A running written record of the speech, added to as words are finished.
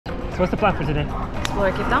what's the plan for today?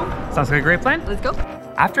 Explore Cape Town. Sounds like a great plan. Let's go.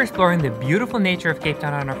 After exploring the beautiful nature of Cape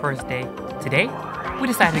Town on our first day, today we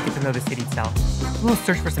decided to get to know the city itself. We'll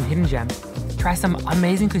search for some hidden gems, try some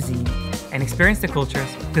amazing cuisine, and experience the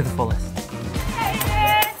cultures to the fullest.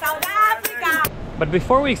 But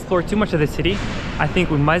before we explore too much of the city, I think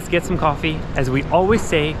we must get some coffee. As we always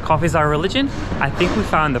say, coffee is our religion. I think we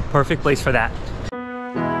found the perfect place for that.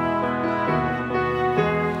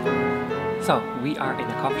 So we are in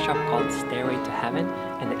a coffee shop called Stairway to Heaven,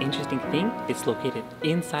 and the interesting thing, it's located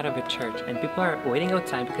inside of a church, and people are waiting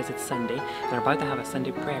outside because it's Sunday and are about to have a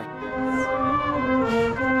Sunday prayer.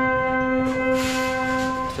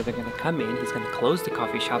 So they're gonna come in, he's gonna close the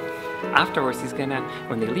coffee shop. Afterwards,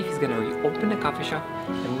 when they leave, he's gonna reopen the coffee shop,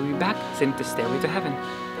 and we'll be back sitting to Stairway to Heaven.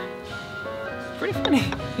 Pretty funny.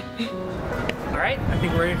 All right, I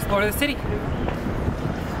think we're gonna explore the city.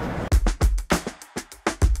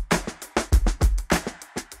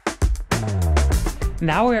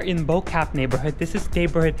 Now we're in Bo-Kaap neighborhood. This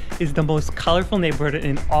neighborhood is the most colorful neighborhood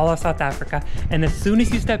in all of South Africa. And as soon as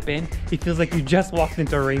you step in, it feels like you just walked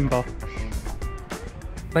into a rainbow.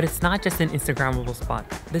 But it's not just an Instagrammable spot.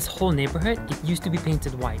 This whole neighborhood, it used to be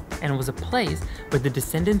painted white, and it was a place where the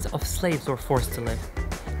descendants of slaves were forced to live.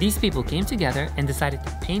 These people came together and decided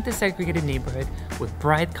to paint the segregated neighborhood with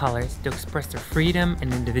bright colors to express their freedom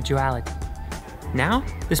and individuality. Now,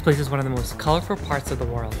 this place is one of the most colorful parts of the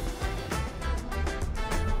world.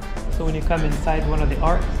 So when you come inside one of the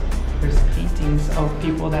arts, there's paintings of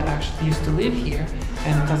people that actually used to live here,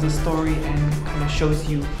 and it tells a story and kind of shows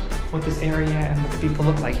you what this area and what the people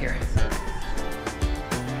look like here.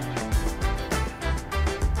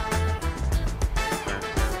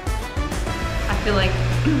 I feel like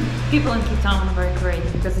people in Cape Town are very great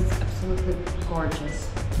because it's absolutely gorgeous.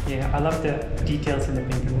 Yeah, I love the details in the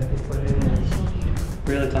painting that they put in. It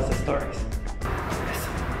really tells the stories.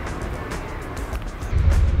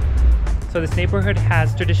 So this neighborhood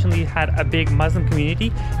has traditionally had a big Muslim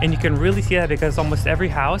community, and you can really see that because almost every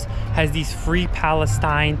house has these Free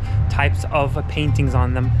Palestine types of paintings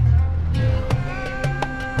on them.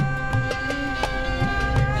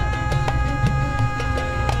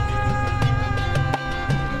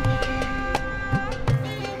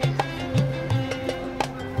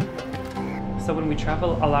 So when we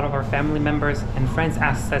travel, a lot of our family members and friends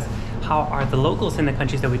ask us, how are the locals in the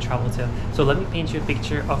countries that we travel to? So let me paint you a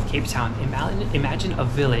picture of Cape Town. Imagine a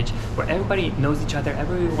village where everybody knows each other,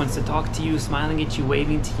 everybody wants to talk to you, smiling at you,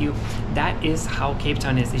 waving to you. That is how Cape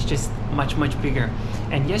Town is. It's just much, much bigger.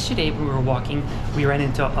 And yesterday when we were walking, we ran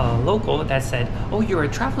into a local that said, oh, you're a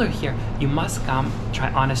traveler here. You must come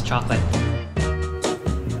try Honest Chocolate.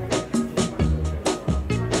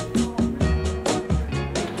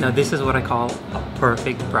 Now this is what I call a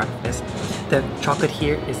perfect breakfast. The chocolate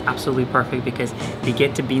here is absolutely perfect because they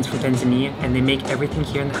get the beans from Tanzania and they make everything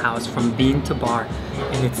here in the house from bean to bar,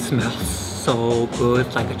 and it smells so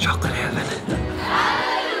good, like a chocolate heaven.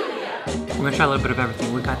 We're gonna try a little bit of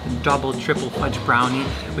everything. We got the double, triple fudge brownie,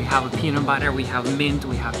 we have a peanut butter, we have mint,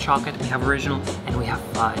 we have chocolate, we have original, and we have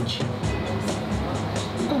fudge.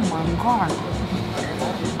 Oh my god.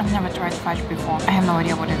 I've never tried fudge before. I have no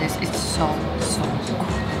idea what it is. It's so good.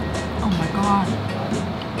 Oh my god.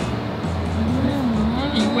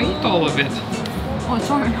 You ate all of it. Oh,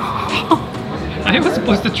 sorry. I was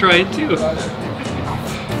supposed to try it too.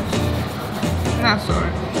 No,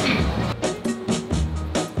 sorry.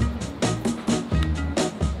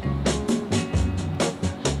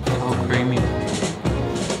 Oh, creamy.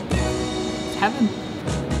 It's heaven.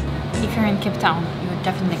 If you're in Cape Town, you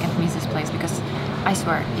definitely can't miss this place because I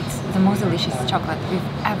swear it's the most delicious chocolate we've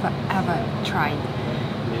ever tried.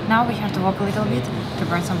 Now we have to walk a little bit to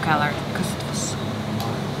burn some calories because it was so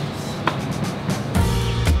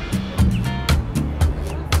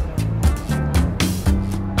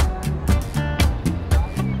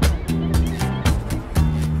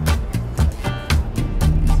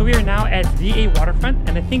So we are now at DA Waterfront,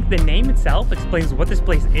 and I think the name itself explains what this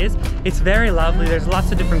place is. It's very lovely. There's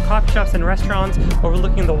lots of different coffee shops and restaurants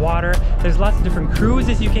overlooking the water. There's lots of different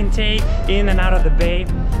cruises you can take in and out of the bay.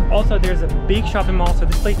 Also, there's a big shopping mall, so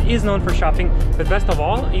this place is known for shopping. But best of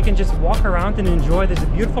all, you can just walk around and enjoy. There's a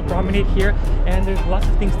beautiful promenade here, and there's lots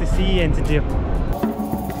of things to see and to do.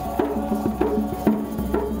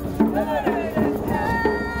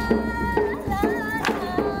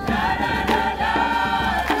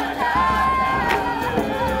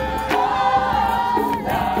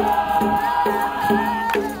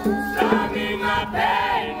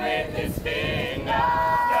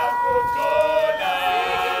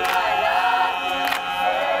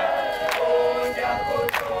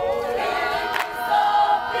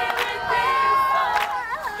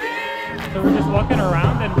 So we're just walking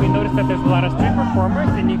around and we noticed that there's a lot of street performers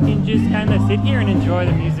and you can just kind of sit here and enjoy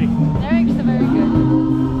the music. They're actually very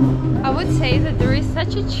good. I would say that there is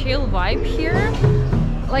such a chill vibe here.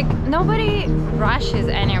 Like nobody rushes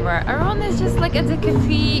anywhere. Everyone is just like at the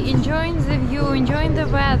cafe, enjoying the view, enjoying the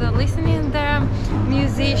weather, listening to the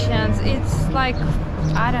musicians. It's like,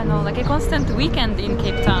 I don't know, like a constant weekend in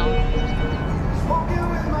Cape Town.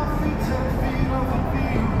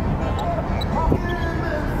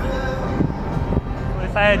 We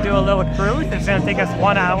decided to do a little cruise. It's going to take us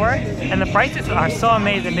 1 hour and the prices are so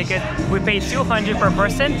amazing because we paid $200 per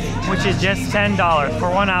person, which is just $10 for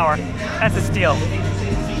 1 hour. That's a steal.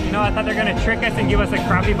 You know, I thought they were going to trick us and give us a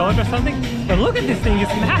crappy boat or something, but look at this thing,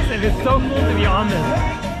 it's massive, it's so cool to be on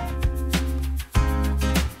this.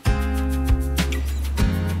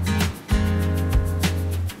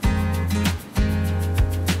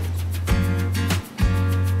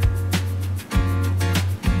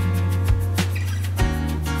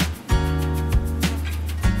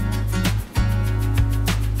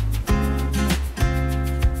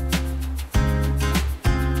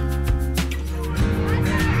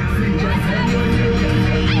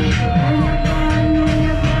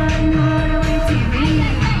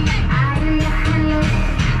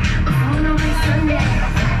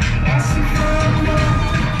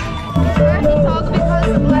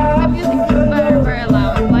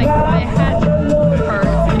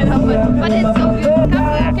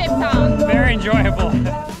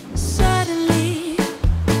 Suddenly,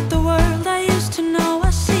 the world I used to know, I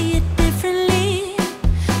see it differently.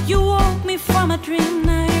 You woke me from a dream,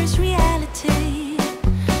 now here's reality.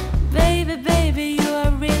 Baby, baby, you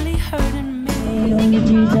are really hurting me.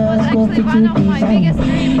 Cape Town was actually one of my biggest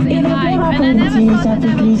dreams in life, and I never thought that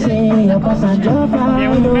I would do it. Yeah,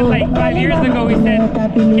 we went like 5 years ago, we said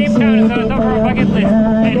Cape Town is on top of our bucket list,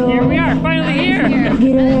 and here we are, finally here. It's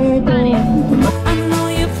stunning. I know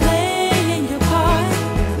you're playing your part,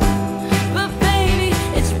 but baby,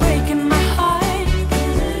 it's breaking my heart.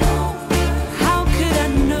 How could I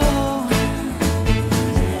know?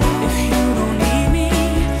 If you don't need me,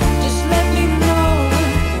 just let me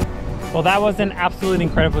know. Well, that was an absolutely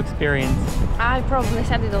incredible experience. I probably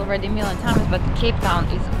said it already a million times, but Cape Town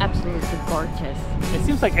is absolutely gorgeous. It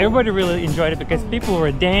seems like everybody really enjoyed it because people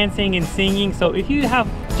were dancing and singing. So if you have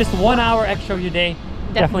just 1 hour extra of your day,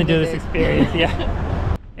 definitely do this experience. Yeah.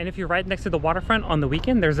 And if you're right next to the waterfront on the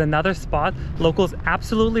weekend, there's another spot locals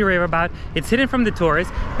absolutely rave about. It's hidden from the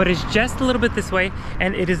tourists, but it's just a little bit this way,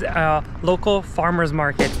 and it is a local farmers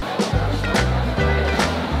market.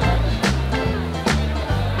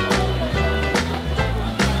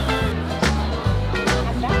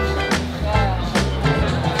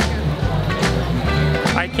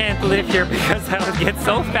 I can't live here because I would get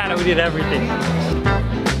so fat I would eat everything.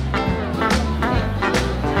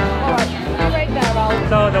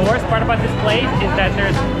 So the worst part about this place is that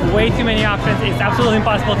there's way too many options. It's absolutely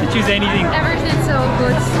impossible to choose anything. Everything's so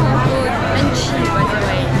good and cheap, by the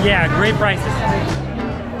way. Yeah, great prices.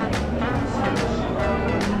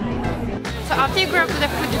 So after you grab the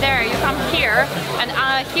food there, you come here, and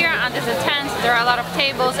here under the tents there are a lot of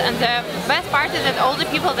tables, and the best part is that all the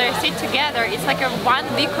people there sit together. It's like a one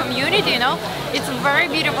big community, you know? It's a very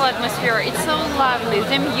beautiful atmosphere. It's so lovely,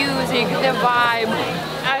 the music, the vibe.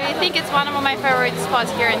 I think it's one of my favorite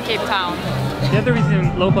spots here in Cape Town. The other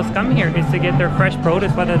reason locals come here is to get their fresh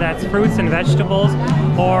produce, whether that's fruits and vegetables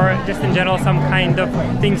or just in general some kind of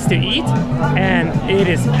things to eat. And it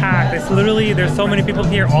is packed. It's literally, there's so many people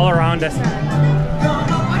here all around us.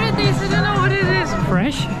 What is this? I don't know what it is.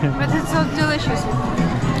 Fresh? But it's so delicious.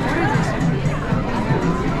 What is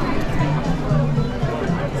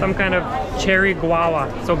this? Some kind of cherry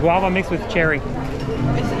guava. So guava mixed with cherry.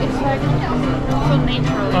 It's like so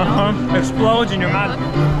natural, you know? Explodes in your mouth. A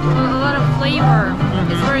lot of flavor.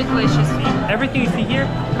 It's very delicious. Everything you see here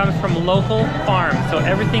comes from local farms. So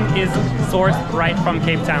everything is sourced right from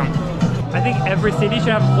Cape Town. I think every city should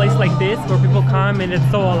have a place like this where people come and it's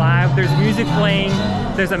so alive. There's music playing,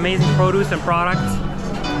 there's amazing produce and products.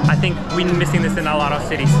 I think we're missing this in a lot of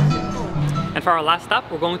cities. And for our last stop,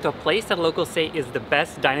 we're going to a place that locals say is the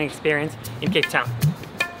best dining experience in Cape Town.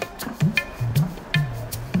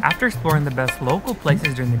 After exploring the best local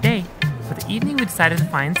places during the day, for the evening we decided to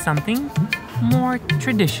find something more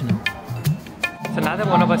traditional. So now that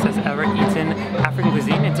one of us has ever eaten African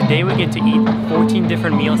cuisine, and today we get to eat 14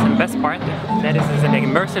 different meals, and the best part, that is an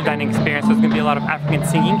immersive dining experience, so it's going to be a lot of African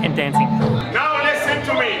singing and dancing. Now listen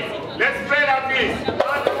to me. Let's play like this. 1,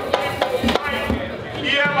 2, 3, 5.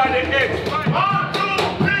 Here by the edge. 1, 2,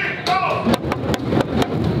 3, go!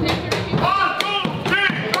 1, 2, 3,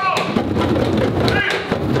 go! 3.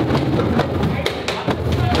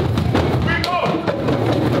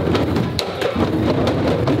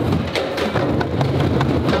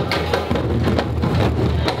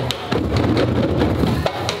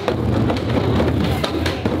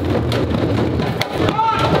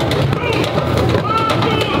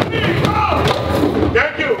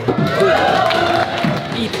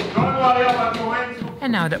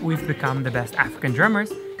 that we've become the best African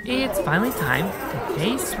drummers, it's finally time to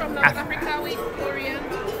taste Africa.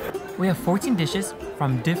 We have 14 dishes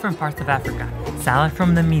from different parts of Africa. Salad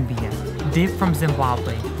from Namibia, dip from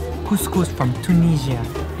Zimbabwe, couscous from Tunisia,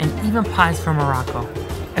 and even pies from Morocco.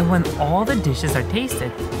 And when all the dishes are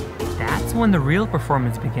tasted, that's when the real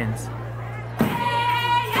performance begins.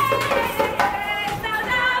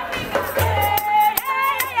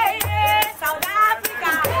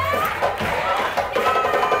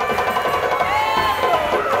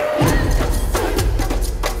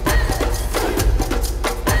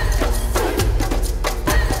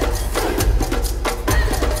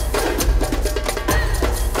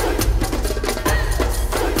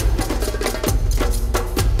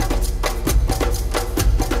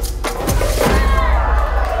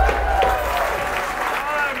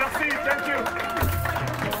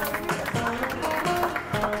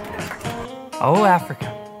 Oh, Africa.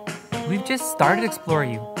 We've just started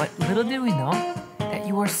exploring you, but little did we know that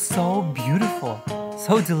you are so beautiful,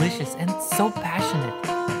 so delicious, and so passionate.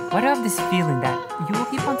 Why do I have this feeling that you will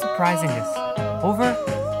keep on surprising us over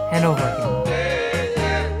and over again?